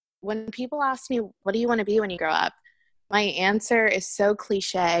When people ask me, what do you want to be when you grow up? My answer is so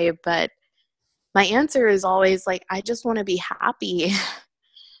cliche, but my answer is always like, I just want to be happy.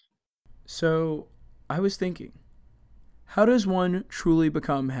 So, I was thinking, how does one truly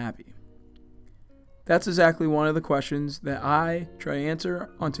become happy? That's exactly one of the questions that I try to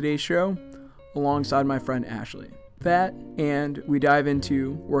answer on today's show alongside my friend Ashley. That, and we dive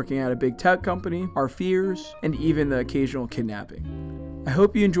into working at a big tech company, our fears, and even the occasional kidnapping. I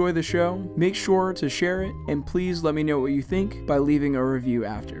hope you enjoy the show. Make sure to share it, and please let me know what you think by leaving a review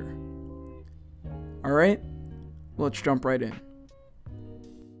after. Alright, let's jump right in.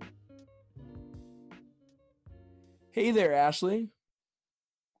 Hey there, Ashley.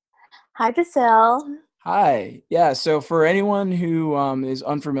 Hi, Basil. Hi. Yeah. So for anyone who is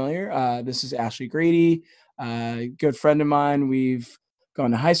unfamiliar, this is Ashley Grady, good friend of mine. We've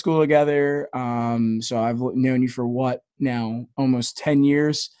gone to high school together. So I've known you for what now? Almost 10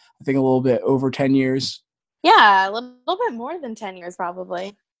 years. I think a little bit over 10 years. Yeah, a little bit more than 10 years,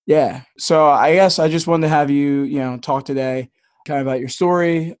 probably. Yeah. So I guess I just wanted to have you, talk today kind of about your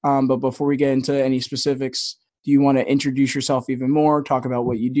story. But before we get into any specifics, do you want to introduce yourself even more? Talk about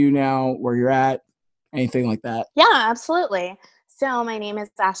what you do now, where you're at, anything like that? Yeah, absolutely. So my name is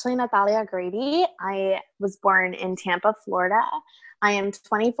Ashley Natalia Grady. I was born in Tampa, Florida. I am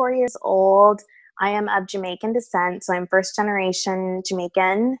 24 years old. I am of Jamaican descent, so I'm first generation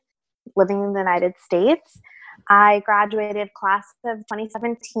Jamaican living in the United States. I graduated class of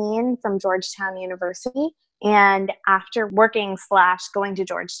 2017 from Georgetown University. And after working slash going to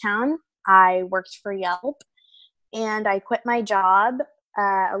Georgetown, I worked for Yelp and I quit my job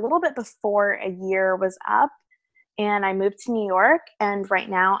a little bit before a year was up. And I moved to New York. And right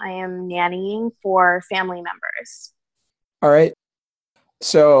now I am nannying for family members. All right.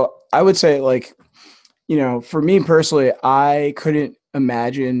 So I would say, like, for me personally, I couldn't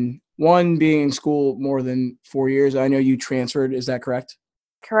imagine one being in school more than 4 years. I know you transferred. Is that correct?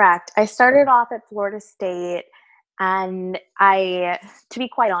 Correct. I started off at Florida State, and to be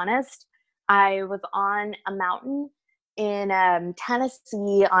quite honest, I was on a mountain in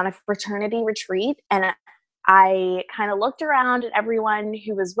Tennessee on a fraternity retreat, and I kind of looked around at everyone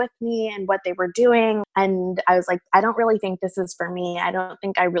who was with me and what they were doing, and I was like, I don't really think this is for me. I don't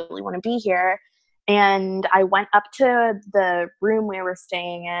think I really want to be here. And I went up to the room we were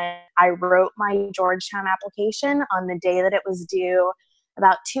staying in. I wrote my Georgetown application on the day that it was due,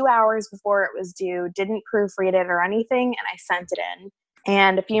 about 2 hours before it was due, didn't proofread it or anything, and I sent it in.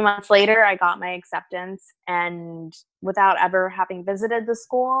 And a few months later, I got my acceptance. And without ever having visited the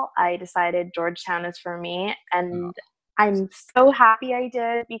school, I decided Georgetown is for me. And I'm so happy I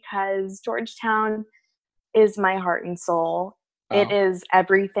did, because Georgetown is my heart and soul. It Wow. is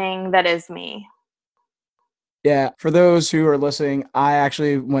everything that is me. Yeah. For those who are listening, I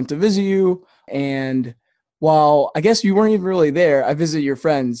actually went to visit you. And while I guess you weren't even really there, I visited your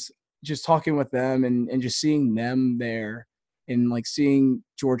friends, just talking with them and just seeing them there and like seeing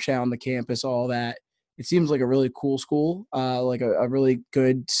Georgetown, the campus, all that. It seems like a really cool school, like a really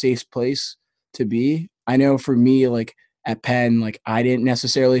good, safe place to be. I know for me, like at Penn, like I didn't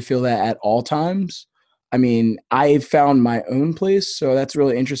necessarily feel that at all times. I mean, I found my own place. So that's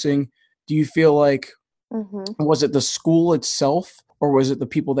really interesting. Do you feel like, Mhm. was it the school itself, or was it the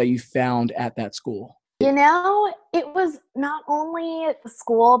people that you found at that school? It was not only the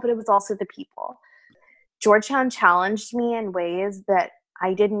school, but it was also the people. Georgetown challenged me in ways that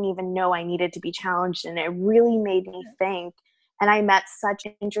I didn't even know I needed to be challenged, and it really made me think. And I met such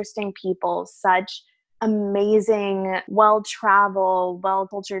interesting people, such amazing, well traveled, well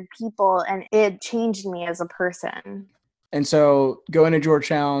cultured people, and it changed me as a person. And so going to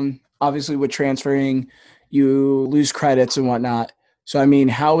Georgetown, obviously with transferring, you lose credits and whatnot. So I mean,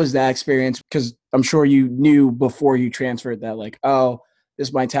 how was that experience? Because I'm sure you knew before you transferred that, like, oh,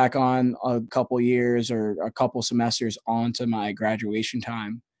 this might tack on a couple years or a couple semesters onto my graduation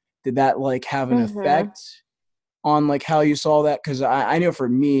time. Did that like have an Hmm. effect on like how you saw that? Because I know for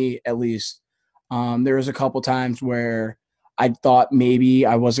me at least, there was a couple times where I thought maybe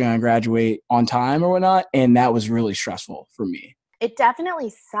I wasn't going to graduate on time or whatnot, and that was really stressful for me. It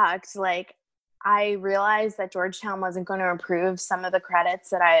definitely sucked. Like, I realized that Georgetown wasn't going to improve some of the credits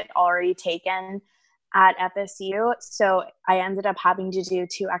that I had already taken at FSU. So I ended up having to do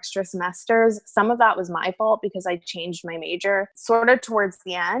 2 extra semesters. Some of that was my fault because I changed my major sort of towards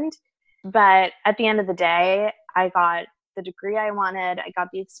the end. But at the end of the day, I got the degree I wanted, I got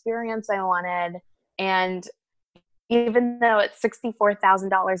the experience I wanted. And even though it's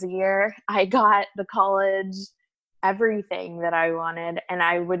 $64,000 a year, I got the college everything that I wanted, and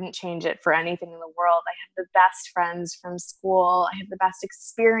I wouldn't change it for anything in the world. I have the best friends from school. I have the best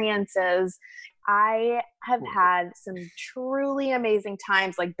experiences. I have had some truly amazing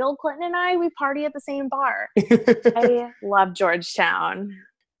times. Like Bill Clinton and I, we party at the same bar. I love Georgetown.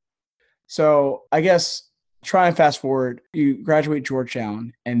 So I guess try and fast forward. You graduate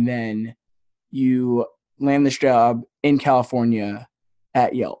Georgetown, and then you land this job in California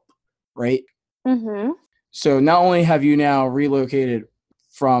at Yelp, right? Mm-hmm. So not only have you now relocated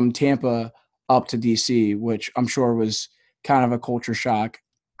from Tampa up to DC, which I'm sure was kind of a culture shock.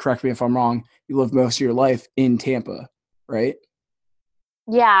 Correct me if I'm wrong. You lived most of your life in Tampa, right?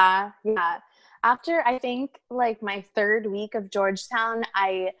 Yeah, yeah. After I think like my third week of Georgetown,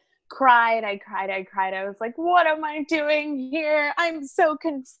 I cried, I cried, I cried. I was like, what am I doing here? I'm so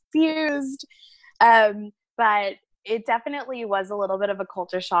confused. But it definitely was a little bit of a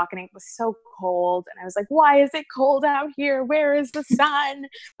culture shock, and it was so cold. And I was like, why is it cold out here? Where is the sun?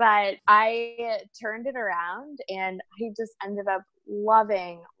 But I turned it around, and I just ended up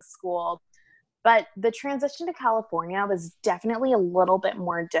loving school. But the transition to California was definitely a little bit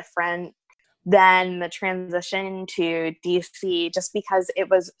more different than the transition to DC, just because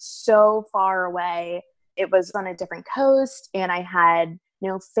it was so far away. It was on a different coast, and I had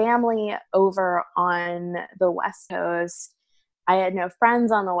no family over on the West Coast. I had no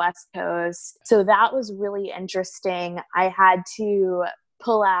friends on the West Coast. So that was really interesting. I had to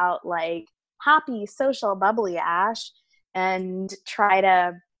pull out like happy, social, bubbly Ash and try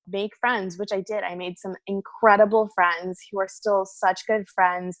to make friends, which I did. I made some incredible friends who are still such good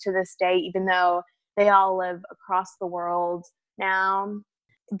friends to this day, even though they all live across the world now.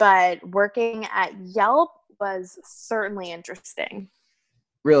 But working at Yelp was certainly interesting.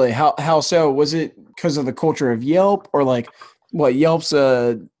 Really? How so? Was it because of the culture of Yelp, or like what, Yelp's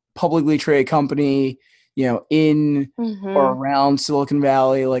a publicly traded company, in or Mm-hmm. around Silicon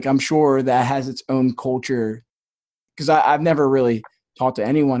Valley? Like I'm sure that has its own culture, because I've never really talked to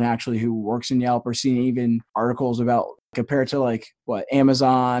anyone actually who works in Yelp or seen even articles about, compared to like what,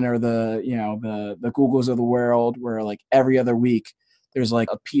 Amazon or the Googles of the world, where like every other week there's like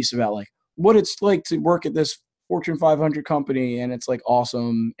a piece about like what it's like to work at this Fortune 500 company, and it's like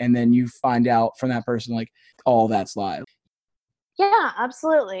awesome, and then you find out from that person like all that's live. Yeah,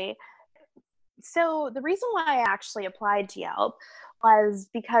 absolutely. So the reason why I actually applied to Yelp was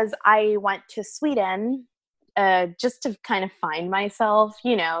because I went to Sweden just to kind of find myself,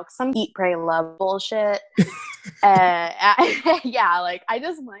 some eat, pray, love bullshit. Yeah, like I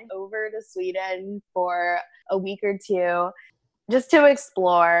just went over to Sweden for a week or two just to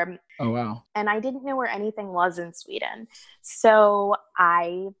explore. Oh wow. And I didn't know where anything was in Sweden. So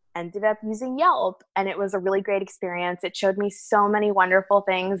I ended up using Yelp, and it was a really great experience. It showed me so many wonderful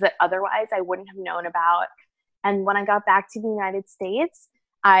things that otherwise I wouldn't have known about. And when I got back to the United States,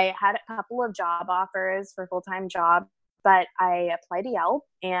 I had a couple of job offers for full-time jobs, but I applied to Yelp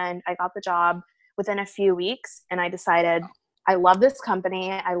and I got the job within a few weeks. And I decided, I love this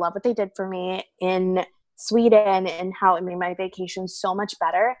company. I love what they did for me in Sweden and how it made my vacation so much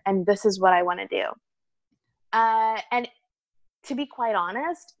better. And this is what I want to do. And to be quite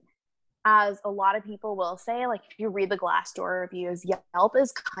honest, as a lot of people will say, like if you read the Glassdoor reviews, Yelp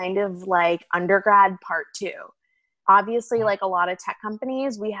is kind of like undergrad part two. Obviously, like a lot of tech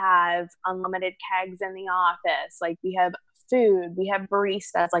companies, we have unlimited kegs in the office. Like we have food, we have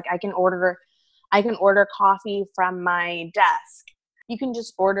baristas. Like I can order coffee from my desk. You can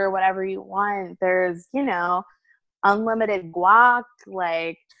just order whatever you want. There's, unlimited guac,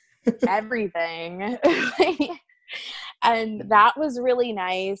 like everything. And that was really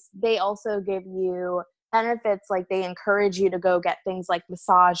nice. They also give you benefits, like they encourage you to go get things like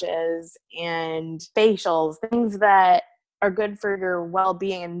massages and facials, things that are good for your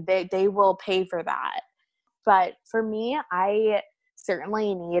well-being, and they will pay for that. But for me, I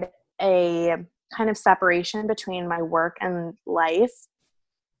certainly need a kind of separation between my work and life.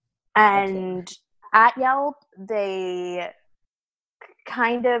 And at Yelp, they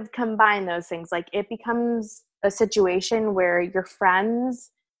kind of combine those things. Like it becomes a situation where your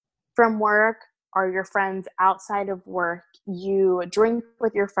friends from work are your friends outside of work. You drink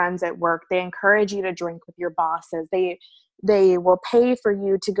with your friends at work. They encourage you to drink with your bosses. They will pay for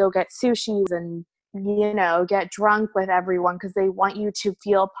you to go get sushi and get drunk with everyone because they want you to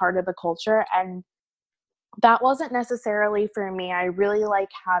feel part of the culture. And that wasn't necessarily for me. I really like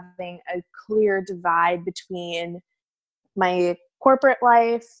having a clear divide between my corporate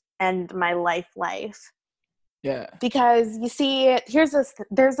life and my life. Yeah. Because you see, there's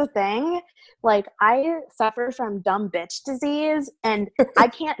a thing, like I suffer from dumb bitch disease, and I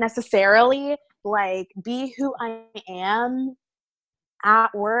can't necessarily like be who I am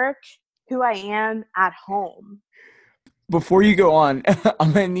at work, who I am at home. Before you go on,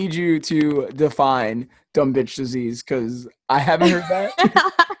 I'm gonna need you to define dumb bitch disease because I haven't heard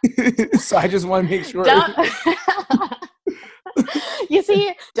that. So I just want to make sure. Dumb. You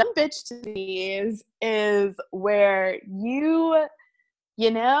see, dumb bitch disease is where you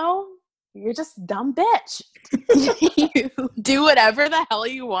know, you're just dumb bitch. You do whatever the hell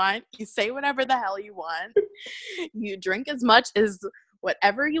you want. You say whatever the hell you want. You drink as much as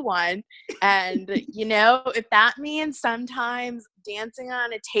whatever you want. And, if that means sometimes dancing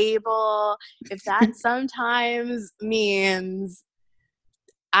on a table, if that sometimes means,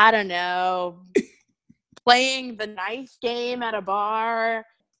 I don't know, playing the knife game at a bar,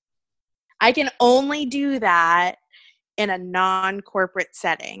 I can only do that in a non-corporate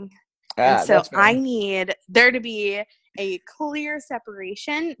setting. And so That's I fair. need there to be a clear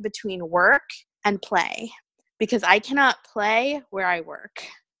separation between work and play because I cannot play where I work.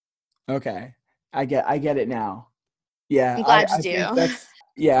 Okay. I get it now. Yeah, I'm I, glad you I think do. that's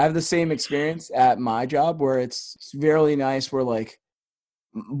yeah, I have the same experience at my job where it's really nice where like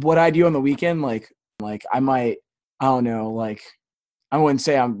what I do on the weekend, like I might I don't know, like I wouldn't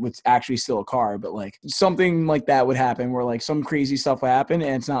say I'm would actually steal a car, but like something like that would happen where like some crazy stuff would happen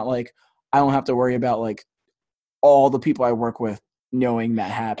and it's not like I don't have to worry about like all the people I work with knowing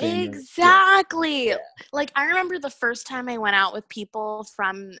that happened or yeah. Exactly. Yeah. Like I remember the first time I went out with people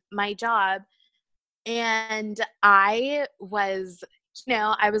from my job and I was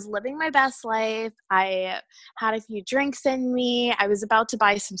living my best life. I had a few drinks in me. I was about to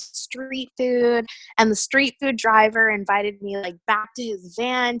buy some street food, and the street food driver invited me like back to his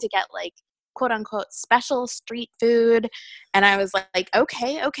van to get like quote unquote special street food. And I was like,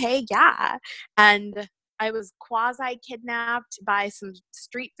 okay, yeah. And I was quasi kidnapped by some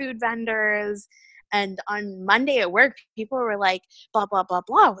street food vendors. And on Monday at work, people were like, blah, blah, blah,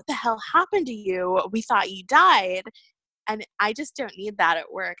 blah. What the hell happened to you? We thought you died. And I just don't need that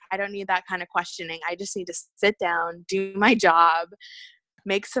at work. I don't need that kind of questioning. I just need to sit down, do my job,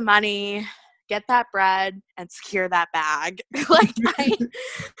 make some money, get that bread, and secure that bag. Like I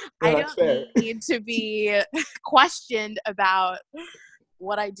No, that's don't fair. need to be questioned about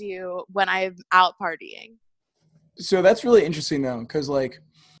what I do when I'm out partying. So that's really interesting though, because like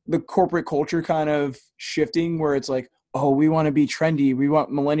the corporate culture kind of shifting where it's like, oh, we want to be trendy, we want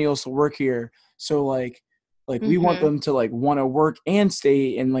millennials to work here, so like we want Mm-hmm. them to like want to work and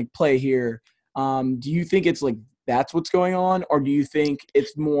stay and like play here. Do you think it's like that's what's going on, or do you think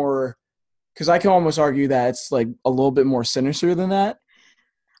it's more? Because I can almost argue that it's like a little bit more sinister than that.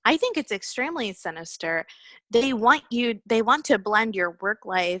 I think it's extremely sinister. They want to blend your work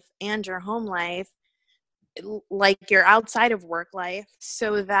life and your home life, like your outside of work life,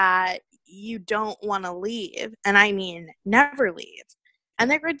 so that you don't want to leave. And I mean, never leave. And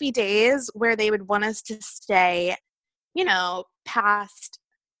there would be days where they would want us to stay, past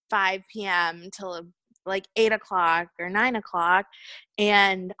 5 p.m. till like 8 o'clock or 9 o'clock.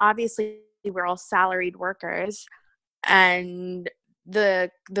 And obviously, we're all salaried workers. And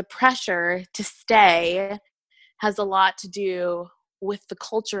the pressure to stay has a lot to do with the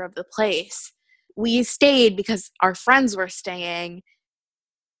culture of the place. We stayed because our friends were staying,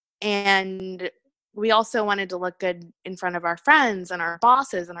 and we also wanted to look good in front of our friends and our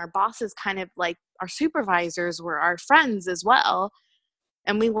bosses kind of like our supervisors were our friends as well,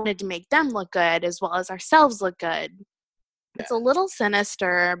 and we wanted to make them look good as well as ourselves look good. Yeah. It's a little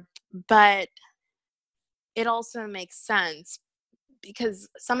sinister, but it also makes sense because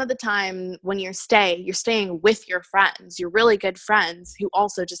some of the time when you're staying with your friends, your really good friends who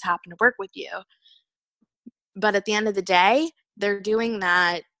also just happen to work with you. But at the end of the day, they're doing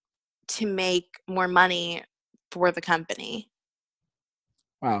that to make more money for the company.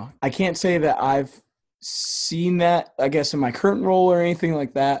 Wow. I can't say that I've seen that, I guess, in my current role or anything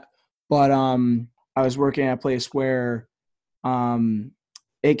like that. But I was working at a place where um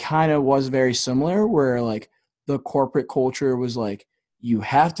it kind of was very similar where like the corporate culture was like you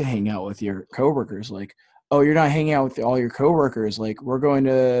have to hang out with your coworkers. Like, oh, you're not hanging out with all your coworkers. Like, we're going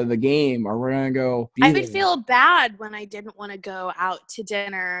to the game or we're gonna go I be would there. feel bad when I didn't want to go out to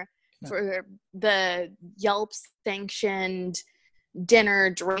dinner for the Yelp sanctioned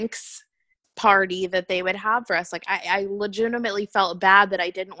dinner drinks party that they would have for us. Like I legitimately felt bad that I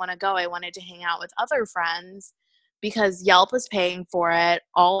didn't want to go. I wanted to hang out with other friends because Yelp was paying for it.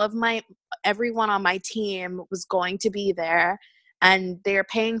 Everyone on my team was going to be there, and they're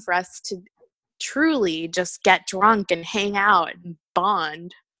paying for us to truly just get drunk and hang out and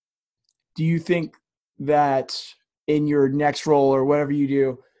bond. Do you think that in your next role or whatever you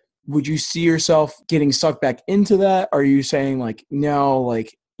do, would you see yourself getting sucked back into that? Are you saying like, no,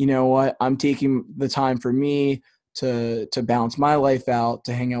 like, you know what, I'm taking the time for me to balance my life out,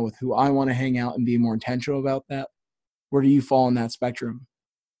 to hang out with who I want to hang out and be more intentional about that? Where do you fall in that spectrum?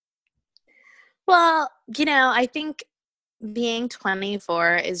 Well, I think being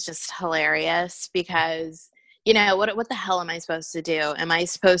 24 is just hilarious because, what the hell am I supposed to do? Am I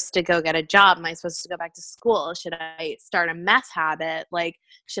supposed to go get a job? Am I supposed to go back to school? Should I start a meth habit? Like,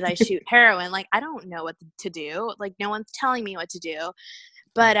 should I shoot heroin? Like, I don't know what to do. Like, no one's telling me what to do.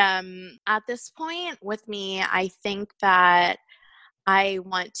 But at this point with me, I think that I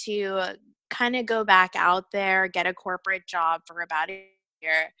want to kind of go back out there, get a corporate job for about a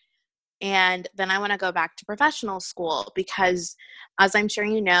year, and then I want to go back to professional school because, as I'm sure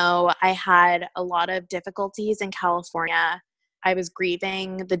you know, I had a lot of difficulties in California. I was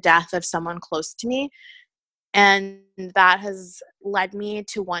grieving the death of someone close to me, and that has led me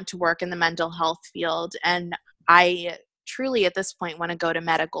to want to work in the mental health field. And I truly, at this point, want to go to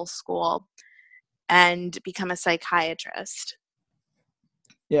medical school and become a psychiatrist.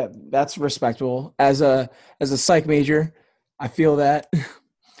 Yeah, that's respectable. As a psych major, I feel that.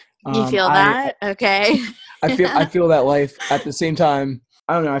 You Um, feel I that? Okay. I feel that life. At the same time,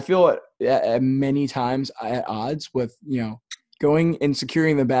 I don't know. I feel it many times at odds with going and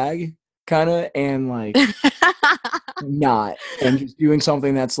securing the bag, kind of, and like not, and just doing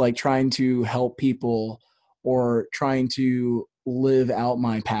something that's like trying to help people or trying to live out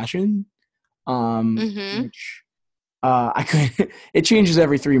my passion. Mhm. Which I could. It changes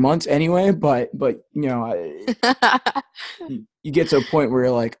every 3 months anyway, but you get to a point where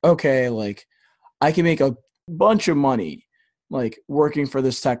you're like, okay, like I can make a bunch of money like working for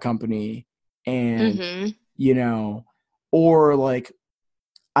this tech company, and Mhm. you know or like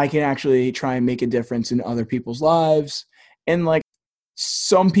I can actually try and make a difference in other people's lives. And like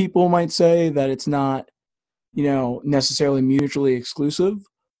some people might say that it's not necessarily mutually exclusive,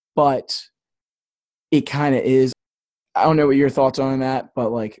 but it kind of is. I don't know what your thoughts are on that,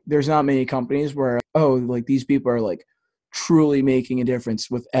 but like there's not many companies where like these people are like truly making a difference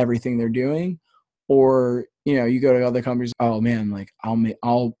with everything they're doing. Or you go to other companies, oh man, like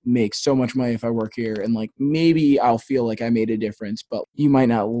I'll make so much money if I work here, and like maybe I'll feel like I made a difference, but you might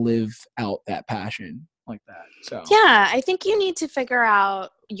not live out that passion like that. So Yeah, I think you need to figure out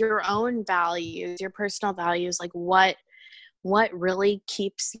your own values, your personal values, like what really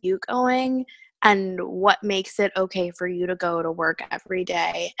keeps you going and what makes it okay for you to go to work every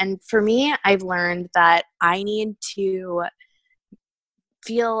day. And for me, I've learned that I need to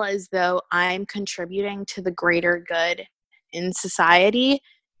feel as though I'm contributing to the greater good in society,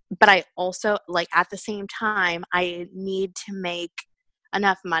 but I also, like, at the same time, I need to make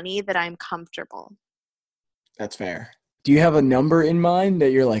enough money that I'm comfortable. that's fair. Do you have a number in mind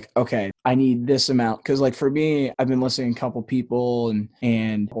that you're like, okay, I need this amount? Because like for me, I've been listening to a couple people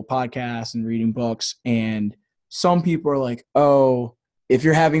and couple podcasts and reading books, and some people are like, oh, if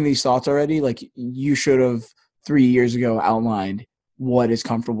you're having these thoughts already, like you should have 3 years ago outlined what is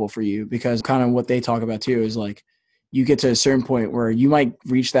comfortable for you. Because kind of what they talk about too is like you get to a certain point where you might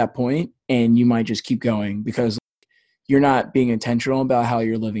reach that point and you might just keep going because you're not being intentional about how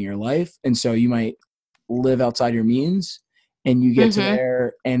you're living your life. And so you might live outside your means, and you get to Mhm.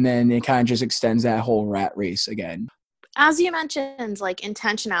 there and then it kind of just extends that whole rat race again. As you mentioned, like,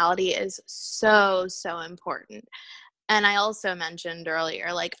 intentionality is so, so important. And I also mentioned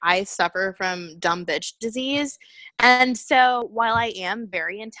earlier, like, I suffer from dumb bitch disease. And so while I am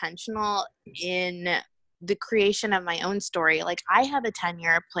very intentional in the creation of my own story, like, I have a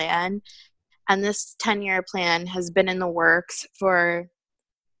 10-year plan, and this 10-year plan has been in the works for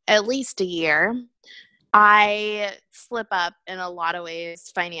at least a year. I slip up in a lot of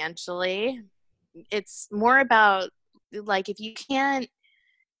ways financially. It's more about, like, if you can't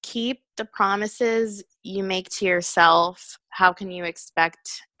keep the promises you make to yourself, how can you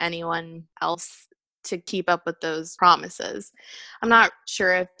expect anyone else to keep up with those promises? I'm not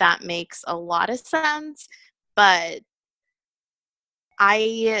sure if that makes a lot of sense, but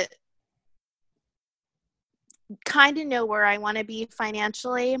I kind of know where I want to be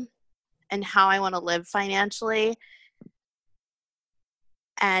financially and how I want to live financially.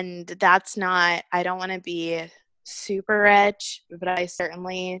 And that's not, I don't want to be super rich, but I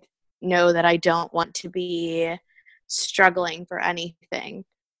certainly know that I don't want to be struggling for anything.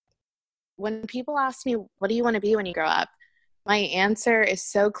 When people ask me, what do you want to be when you grow up? My answer is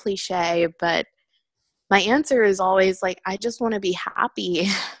so cliche, but my answer is always like, I just want to be happy.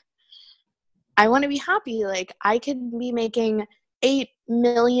 I want to be happy. Like, I could be making $8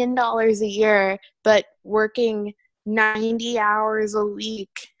 million a year, but working 90 hours a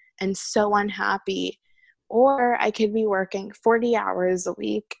week and so unhappy. Or I could be working 40 hours a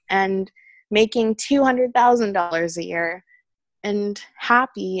week and making $200,000 a year and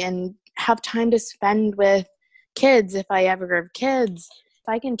happy and have time to spend with kids if I ever have kids. If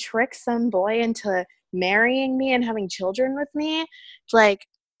I can trick some boy into marrying me and having children with me, like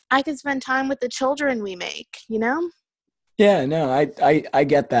I can spend time with the children we make, you know? Yeah, no, I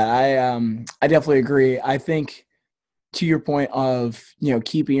get that. I definitely agree. I think to your point of,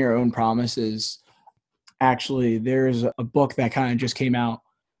 keeping your own promises, actually there's a book that kind of just came out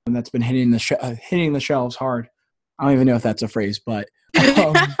and that's been hitting the shelves hard. I don't even know if that's a phrase, but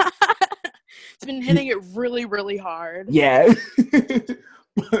It's been hitting it really, really hard. yeah.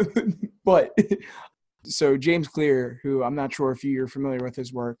 but so James Clear, who I'm not sure if you're familiar with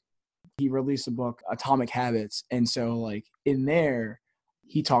his work, he released a book, Atomic Habits. And so like in there,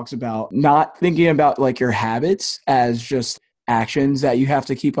 he talks about not thinking about like your habits as just actions that you have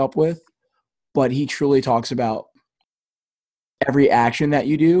to keep up with, but he truly talks about every action that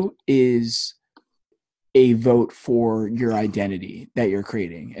you do is a vote for your identity that you're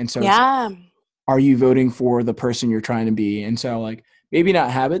creating. And so it's, Yeah. are you voting for the person you're trying to be? And so like maybe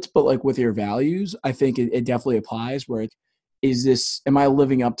not habits, but like with your values, I think it definitely applies where am I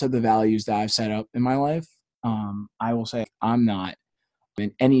living up to the values that I've set up in my life? I will say I'm not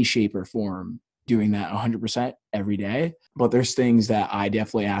in any shape or form doing that 100% every day, but there's things that I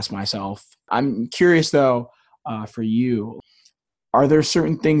definitely ask myself. I'm curious though, for you, are there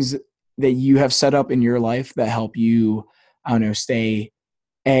certain things that you have set up in your life that help you, I don't know, stay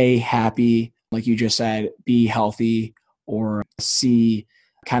happy, like you just said, be healthy, or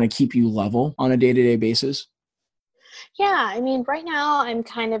kind of keep you level on a day-to-day basis? Yeah, I mean, right now I'm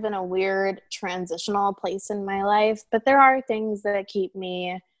kind of in a weird transitional place in my life, but there are things that keep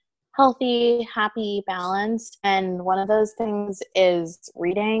me healthy, happy, balanced. And one of those things is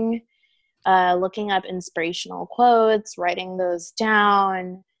reading, looking up inspirational quotes, writing those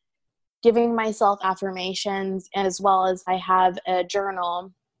down, giving myself affirmations, as well as I have a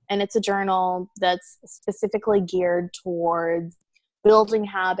journal. And it's a journal that's specifically geared towards building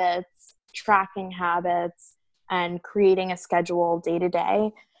habits, tracking habits, and creating a schedule day to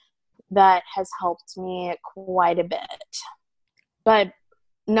day that has helped me quite a bit. But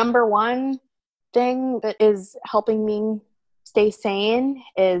number one thing that is helping me stay sane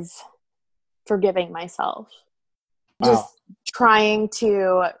is forgiving myself. Wow. Just trying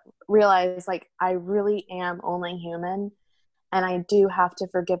to realize like I really am only human and I do have to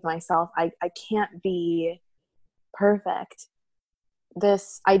forgive myself. I can't be perfect.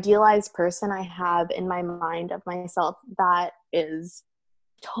 This idealized person I have in my mind of myself, that is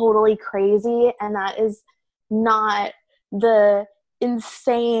totally crazy, and that is not the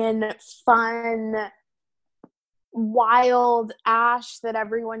insane, fun, wild Ash that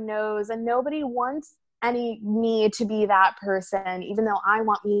everyone knows. And nobody wants me to be that person, even though I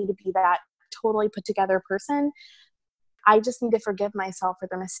want me to be that totally put together person. I just need to forgive myself for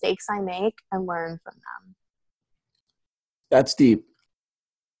the mistakes I make and learn from them. That's deep.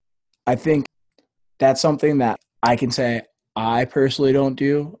 I think that's something that I can say I personally don't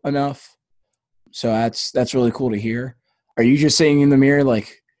do enough. So that's really cool to hear. Are you just saying in the mirror,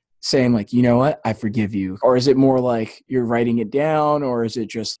 like saying like, you know what, I forgive you? Or is it more like you're writing it down, or is it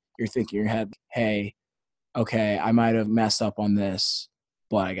just you're thinking in your head, hey, okay, I might have messed up on this,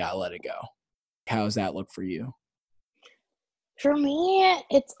 but I gotta let it go? How does that look for you? For me,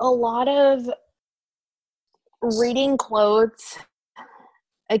 it's a lot of reading quotes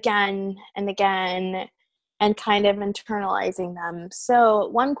again and again and kind of internalizing them. So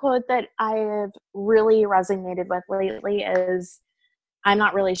one quote that I've really resonated with lately is, I'm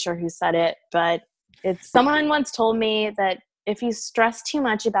not really sure who said it, but it's someone once told me that if you stress too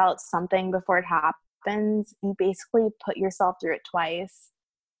much about something before it happens, you basically put yourself through it twice,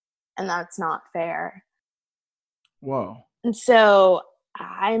 and that's not fair. Whoa. And so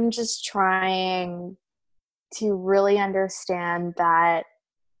I'm just trying to really understand that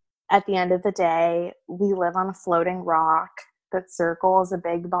at the end of the day, we live on a floating rock that circles a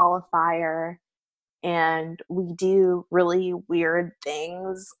big ball of fire, and we do really weird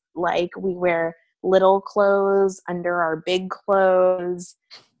things, like we wear little clothes under our big clothes,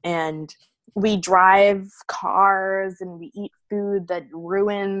 and we drive cars and we eat food that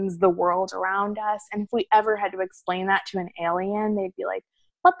ruins the world around us. And if we ever had to explain that to an alien, they'd be like,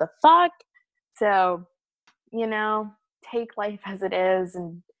 what the fuck? So, take life as it is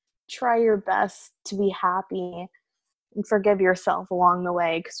and try your best to be happy and forgive yourself along the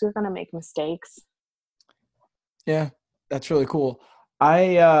way, because we're going to make mistakes. Yeah, that's really cool.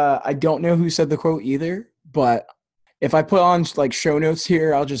 I don't know who said the quote either, but if I put on like show notes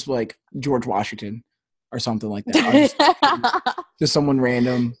here, I'll just like George Washington or something like that. Just someone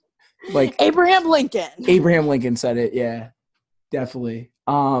random, like Abraham Lincoln. Abraham Lincoln said it. Yeah, definitely.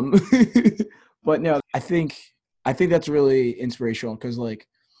 But no, I think that's really inspirational because like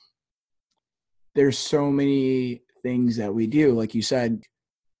there's so many things that we do. Like you said,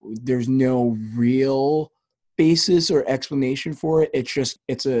 there's no real basis or explanation for it.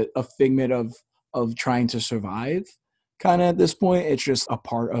 It's a figment of trying to survive kind of at this point. It's just a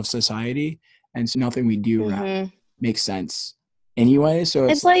part of society. And so nothing we do makes sense anyway. So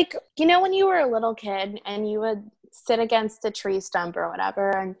it's like, you know, when you were a little kid and you would sit against a tree stump or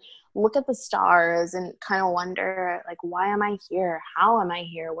whatever and look at the stars and kind of wonder, like, why am I here? How am I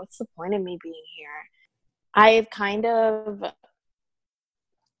here? What's the point of me being here? I've kind of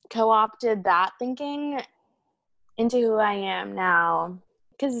co-opted that thinking into who I am now,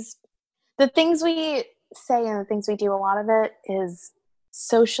 because the things we say and the things we do, a lot of it is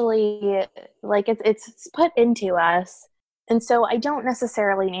socially, like it's put into us. And so I don't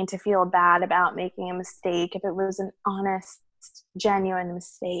necessarily need to feel bad about making a mistake if it was an honest, genuine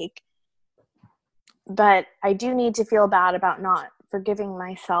mistake. But I do need to feel bad about not forgiving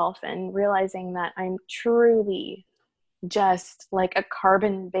myself and realizing that I'm truly just like a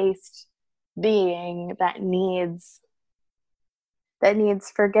carbon-based being that needs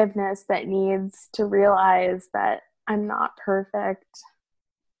forgiveness, that needs to realize that I'm not perfect.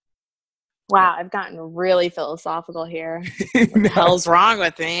 Wow, I've gotten really philosophical here. What the hell's wrong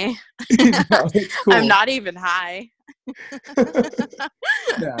with me? No, it's cool. I'm not even high.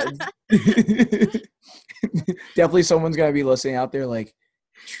 Definitely someone's gonna be listening out there like,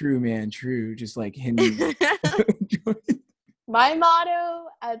 true, man, true. Just like him. My motto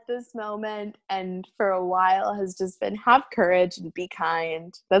at this moment and for a while has just been have courage and be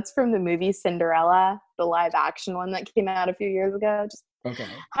kind. That's from the movie Cinderella, the live action one that came out a few years ago. Just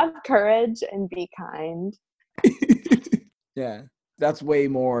have courage and be kind. Yeah. That's way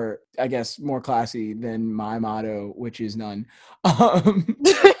more, I guess, more classy than my motto, which is none. I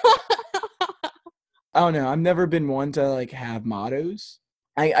don't know. I've never been one to like have mottos.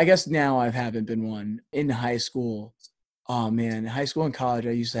 I guess now I haven't been one. In high school, oh man, high school and college,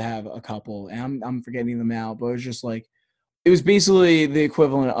 I used to have a couple, and I'm forgetting them out, but it was just like, it was basically the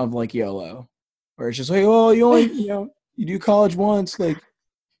equivalent of like YOLO, where it's just like, oh, you only, you do college once, like,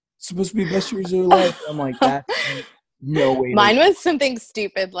 it's supposed to be the best years of your life. I'm like, that's no way. Mine was something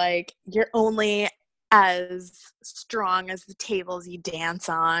stupid like, you're only as strong as the tables you dance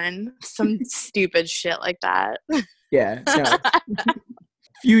on. Some stupid shit like that. Yeah. No.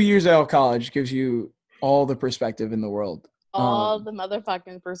 Few years out of college gives you all the perspective in the world. All the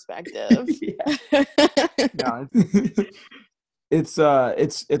motherfucking perspective. No,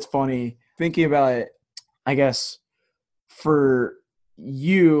 it's funny thinking about it. I guess for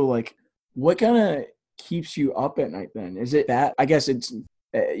you, like, what kind of keeps you up at night then? Is it that? I guess it's,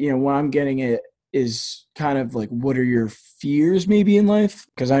 what I'm getting at is kind of like, what are your fears maybe in life?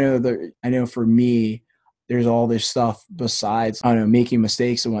 Because I know for me, there's all this stuff besides, I don't know, making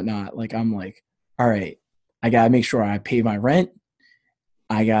mistakes and whatnot. Like, I'm like, all right, I got to make sure I pay my rent.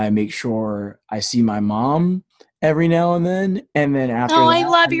 I got to make sure I see my mom every now and then. And then after that, I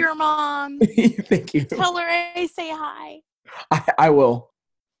love your mom. Thank you. Tell her I say hi. I will.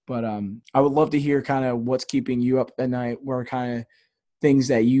 But I would love to hear kind of what's keeping you up at night, what kind of things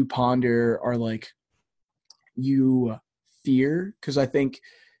that you ponder are like you fear. Because I think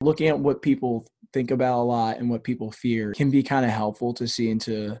looking at what people think about a lot and what people fear can be kind of helpful to see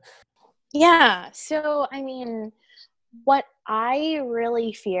into. Yeah. So, I mean, what I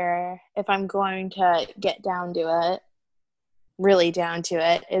really fear, if I'm going to get down to it, really down to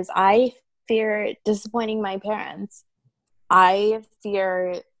it, is I fear disappointing my parents. I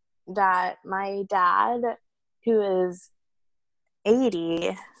fear that my dad, who is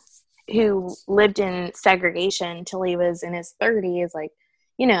 80, who lived in segregation till he was in his 30s, like,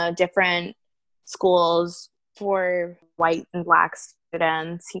 different schools for white and black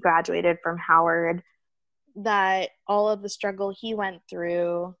students. He graduated from Howard. That all of the struggle he went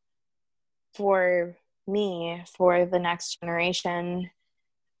through for me, for the next generation,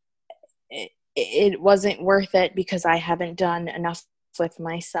 it wasn't worth it because I haven't done enough with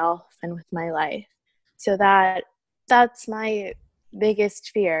myself and with my life. So that's my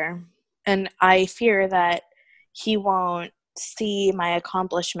biggest fear. And I fear that he won't see my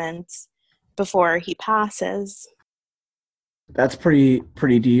accomplishments before he passes. That's pretty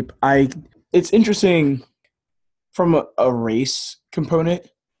deep. It's interesting from a race component,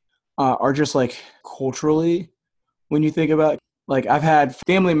 or just like culturally, when you think about, like, I've had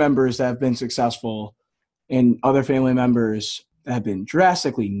family members that have been successful and other family members that have been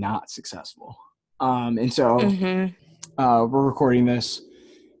drastically not successful. And so we're recording this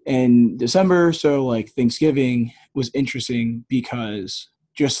in December. So like Thanksgiving was interesting because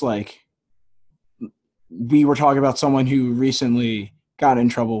just like we were talking about someone who recently got in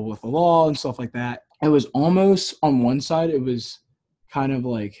trouble with the law and stuff like that. It was almost on one side, it was kind of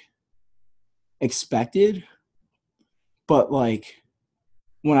like expected, but like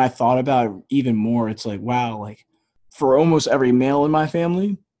when I thought about it even more, it's like, wow, like for almost every male in my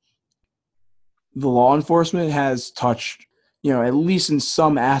family, the law enforcement has touched, at least in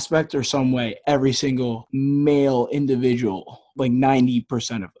some aspect or some way, every single male individual, like 90%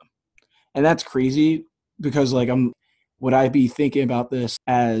 of them. And that's crazy because like would I be thinking about this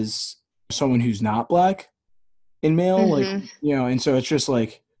as someone who's not black and male? Like, and so it's just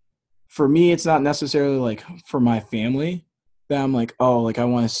like, for me, it's not necessarily like for my family that I'm like, oh, like I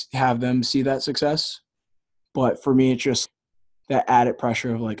want to have them see that success. But for me, it's just that added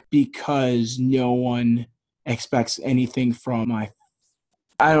pressure of like, because no one expects anything from I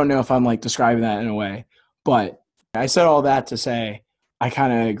don't know if I'm like describing that in a way, but I said all that to say I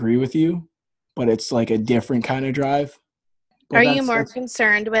kind of agree with you, but it's like a different kind of drive. But are you more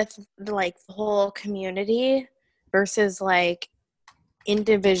concerned with like the whole community versus like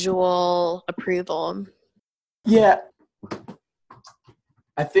individual approval? Yeah,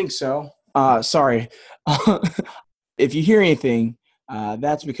 I think so. Sorry. If you hear anything,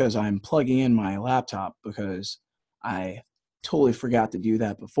 that's because I'm plugging in my laptop because I totally forgot to do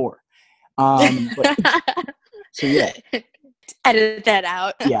that before. But, so yeah. Edit that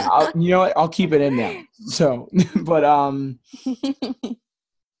out. Yeah, you know what? I'll keep it in now. So, but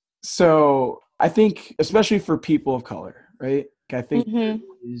so I think especially for people of color, right? I think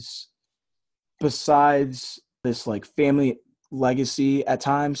is besides this like family legacy at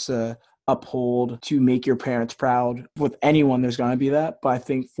times to uphold to make your parents proud. With anyone, there's going to be that, but I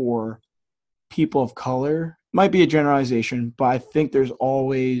think for people of color, might be a generalization, but I think there's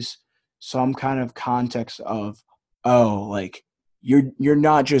always some kind of context of, oh, like you're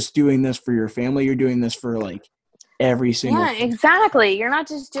not just doing this for your family, you're doing this for like every single Yeah, exactly. You're not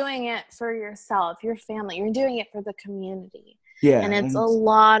just doing it for yourself, your family, you're doing it for the community. Yeah. And it's a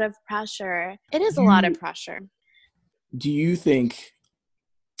lot of pressure. It is a lot of pressure. Do you think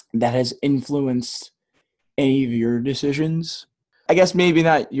that has influenced any of your decisions? I guess maybe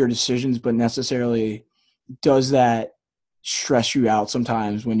not your decisions, but necessarily does that stress you out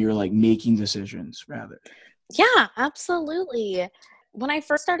sometimes when you're like making decisions rather? Yeah, absolutely. When I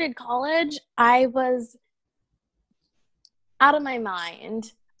first started college, I was out of my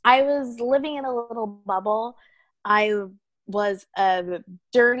mind. I was living in a little bubble. I was a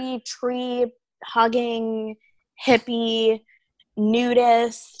dirty tree hugging hippie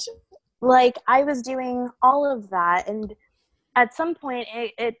nudist. Like I was doing all of that. And at some point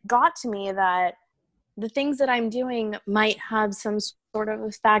it got to me that the things that I'm doing might have some sort of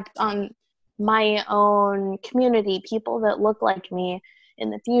effect on my own community, people that look like me in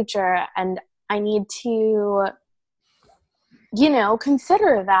the future. And I need to,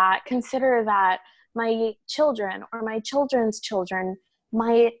 consider that my children or my children's children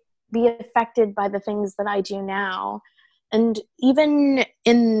might be affected by the things that I do now. And even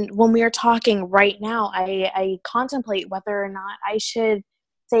when we are talking right now, I contemplate whether or not I should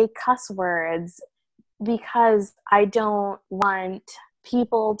say cuss words because I don't want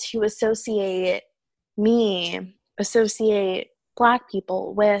people to associate Black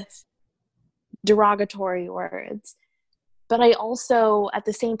people with derogatory words. But I also, at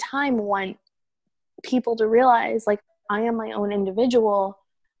the same time, want people to realize, like, I am my own individual.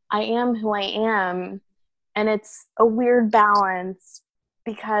 I am who I am. And it's a weird balance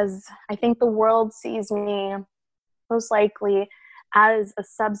because I think the world sees me most likely as a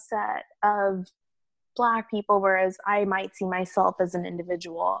subset of Black people, whereas I might see myself as an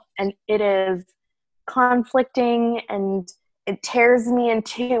individual. And it is conflicting and it tears me in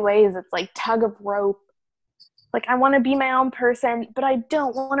two ways. It's like tug of rope. Like I want to be my own person, but I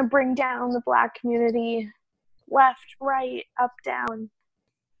don't want to bring down the Black community. Left, right, up, down.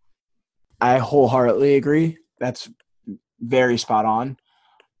 I wholeheartedly agree. That's very spot on.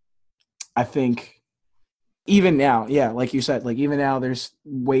 I think even now, yeah, like you said, like even now there's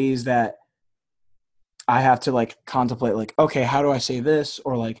ways that I have to like contemplate like, okay, how do I say this?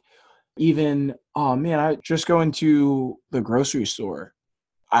 Or like even, oh man, I just go into the grocery store.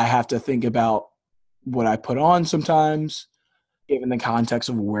 I have to think about what I put on sometimes, given the context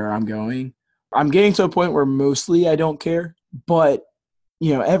of where I'm going. I'm getting to a point where mostly I don't care, but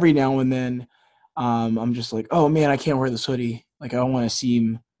every now and then I'm just like, oh man, I can't wear this hoodie. Like I don't want to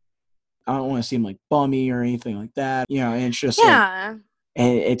seem I don't want to seem like bummy or anything like that, and it's just like, Yeah.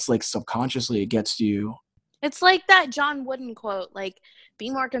 and it's like subconsciously it gets to you. It's like that John Wooden quote, like, be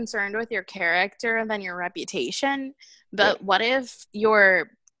more concerned with your character than your reputation. Yeah. But what if your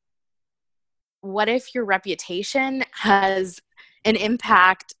reputation has an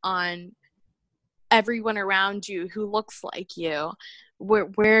impact on everyone around you who looks like you?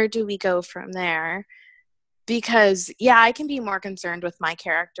 Where do we go from there? Because yeah, I can be more concerned with my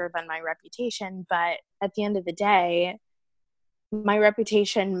character than my reputation, but at the end of the day, my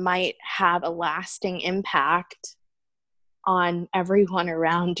reputation might have a lasting impact on everyone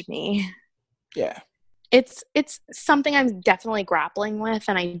around me. Yeah. It's something I'm definitely grappling with,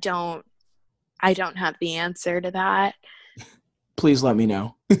 and I don't have the answer to that. Please let me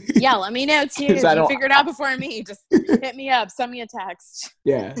know. Yeah, let me know too. 'Cause If I you don't. figure it out before me, just hit me up, send me a text.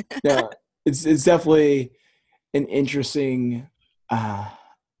 Yeah. No, it's definitely an interesting. I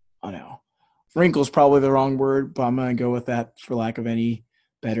don't know. Wrinkle's probably the wrong word, but I'm gonna go with that for lack of any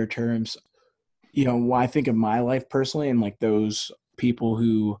better terms. When I think of my life personally, and like those people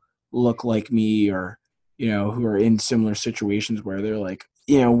who look like me, or who are in similar situations where they're like,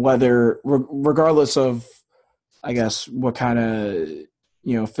 whether regardless of, I guess, what kind of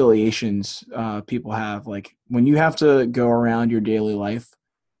affiliations people have, like when you have to go around your daily life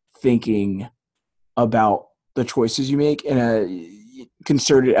thinking about the choices you make in a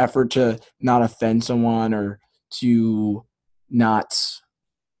concerted effort to not offend someone, or to not,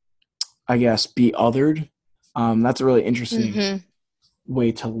 I guess, be othered. That's a really interesting Mm-hmm.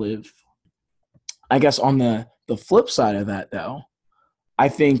 way to live. I guess on the flip side of that, though, I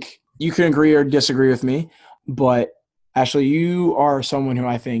think you can agree or disagree with me, but Ashley, you are someone who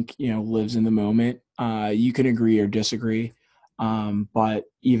I think lives in the moment. You can agree or disagree, but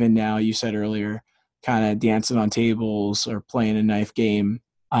even now, you said earlier, kind of dancing on tables or playing a knife game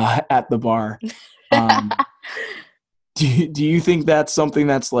at the bar. Um, do you think that's something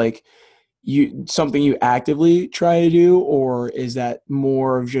that's like something you actively try to do, or is that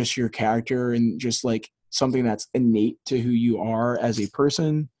more of just your character and just like something that's innate to who you are as a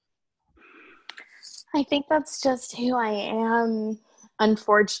person? I think that's just who I am.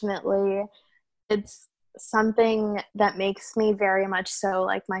 Unfortunately, it's something that makes me very much so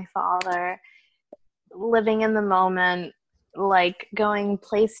like my father, living in the moment, like going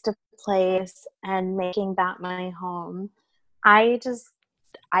place to place and making that my home. I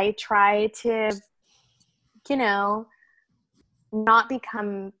try to, you know, not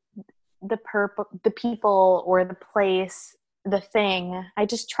become the people or the place, the thing. I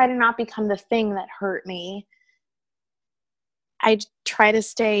just try to not become the thing that hurt me. I try to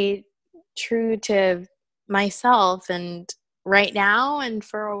stay true to myself, and right now and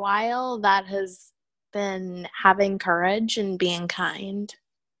for a while that has been having courage and being kind.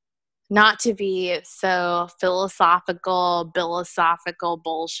 Not to be so philosophical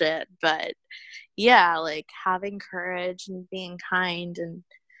bullshit, but yeah, like having courage and being kind. And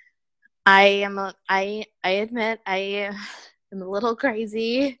I admit I am a little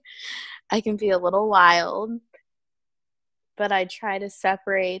crazy. I can be a little wild, but I try to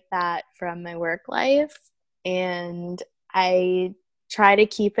separate that from my work life, and I try to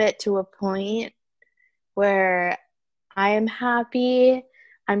keep it to a point where I am happy,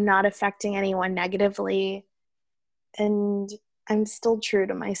 I'm not affecting anyone negatively, and I'm still true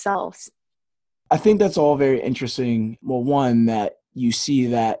to myself. I think that's all very interesting. Well, one, that you see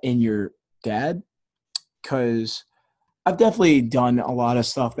that in your dad, because I've definitely done a lot of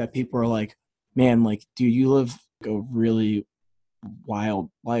stuff that people are like, man, like, dude, you live a really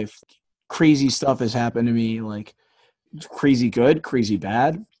wild life. Crazy stuff has happened to me, like crazy good, crazy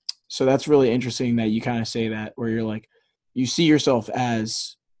bad. So that's really interesting that you kind of say that, where you're like, you see yourself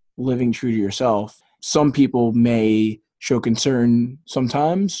as living true to yourself. Some people may show concern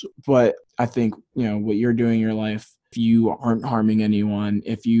sometimes, but I think, what you're doing in your life, if you aren't harming anyone,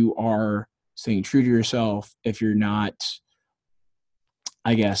 if you are staying true to yourself, if you're not,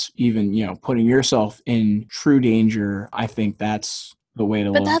 I guess, even, putting yourself in true danger, I think that's the way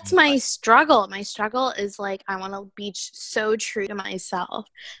to But live. that's my struggle. My struggle is like, I want to be so true to myself.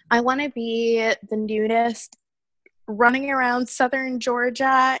 I want to be the nudist running around southern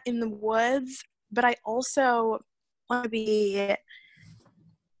Georgia in the woods, but I also want to be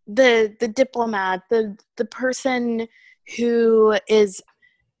the diplomat, the person who is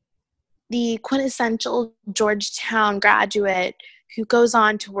the quintessential Georgetown graduate who goes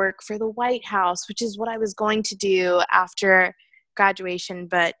on to work for the White House, which is what I was going to do after graduation.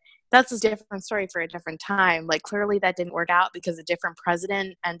 But that's a different story for a different time. Like, clearly that didn't work out because a different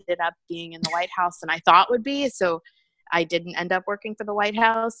president ended up being in the White House than I thought would be. So I didn't end up working for the White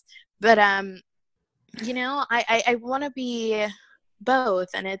House. But you know, I want to be both,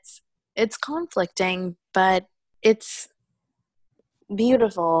 and it's conflicting, but it's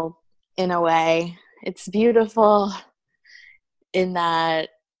beautiful in a way. It's beautiful in that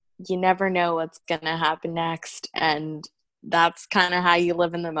you never know what's going to happen next, and that's kind of how you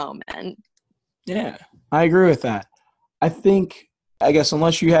live in the moment. Yeah, I agree with that. I guess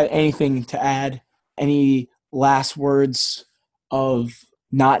unless you had anything to add, any last words of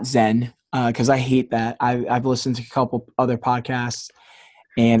not Zen, because I hate that. I've listened to a couple other podcasts,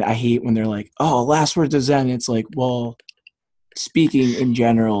 and I hate when they're like, "Oh, last words of Zen." It's like, well, speaking in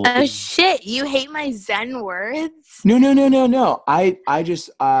general. Oh shit, you hate my Zen words? No. I just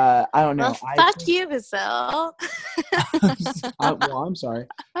I don't know. Well, fuck you, Vasil. Well, I'm sorry.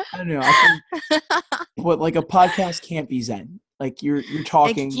 I don't know. I think but like a podcast can't be Zen. Like you're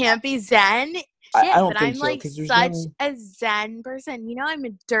talking. It can't be Zen. I Shit, don't but think I'm so like because there's such no. a Zen person. You know, I'm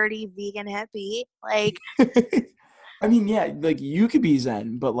a dirty vegan hippie. Like, I mean, yeah, like you could be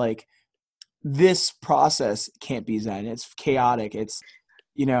Zen, but like this process can't be Zen. It's chaotic. It's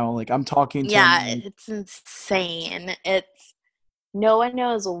like I'm talking to a yeah, man. it's insane. It's no one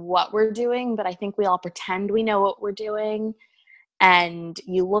knows what we're doing, but I think we all pretend we know what we're doing. And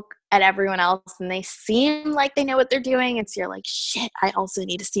you look at everyone else and they seem like they know what they're doing. And so you're like, shit, I also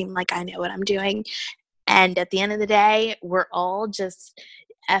need to seem like I know what I'm doing. And at the end of the day, we're all just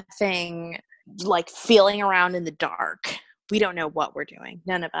effing like feeling around in the dark. We don't know what we're doing.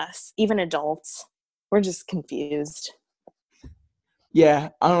 None of us, even adults. We're just confused. Yeah,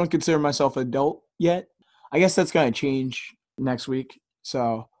 I don't consider myself adult yet. I guess that's gonna change next week.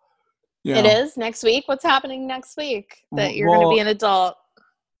 So, It is next week. What's happening next week that you're going to be well, an adult?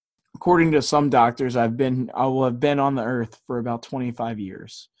 according to some doctors, I will have been on the earth for about 25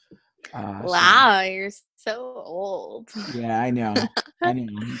 years. Wow, you're so old. Yeah, I know.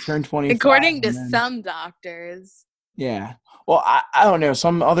 You turn 25. According to and then, some doctors. yeah. Well, I don't know.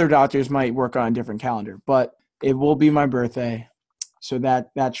 Some other doctors might work on a different calendar, but it will be my birthday, so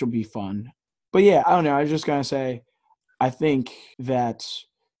that should be fun. But yeah, I don't know. I was just gonna say, I think that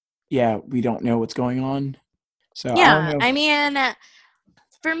we don't know what's going on. So I don't Yeah, know. I mean,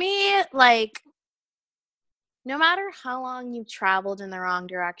 for me, like, no matter how long you've traveled in the wrong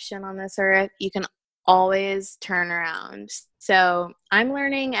direction on this earth, you can always turn around. So I'm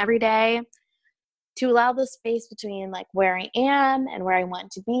learning every day to allow the space between like where I am and where I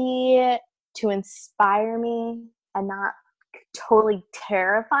want to be to inspire me and not totally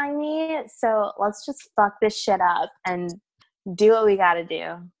terrify me. So let's just fuck this shit up and do what we gotta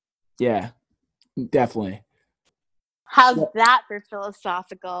do. Yeah, definitely. How's So, that for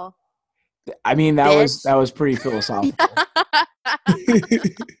philosophical, I mean, that bitch? was pretty philosophical.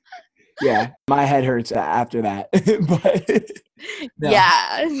 Yeah, my head hurts after that. But no.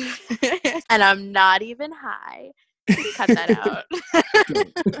 Yeah. And I'm not even high. Cut that out.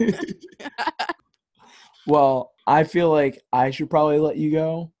 Well, I feel like I should probably let you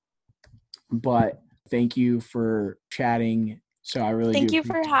go, but thank you for chatting. So I really do Thank you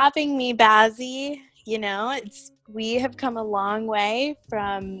for appreciate having me, Bazzy. You know, we have come a long way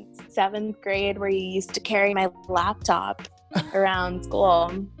from 7th grade where you used to carry my laptop around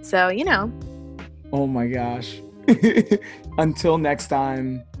school. So, you know. Oh my gosh. Until next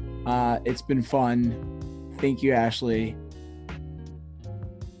time, it's been fun. Thank you, Ashley.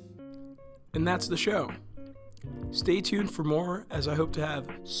 And that's the show. Stay tuned for more, as I hope to have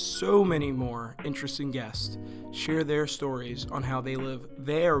so many more interesting guests share their stories on how they live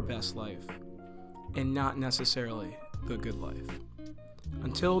their best life and not necessarily the good life.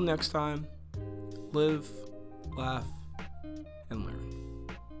 Until next time, live, laugh, and learn.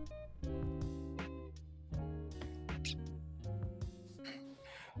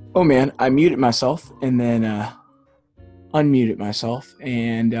 Oh man, I muted myself and then unmuted myself,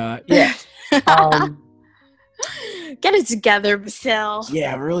 and yeah. Get it together, Vasil.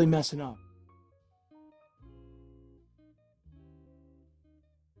 Yeah, really messing up.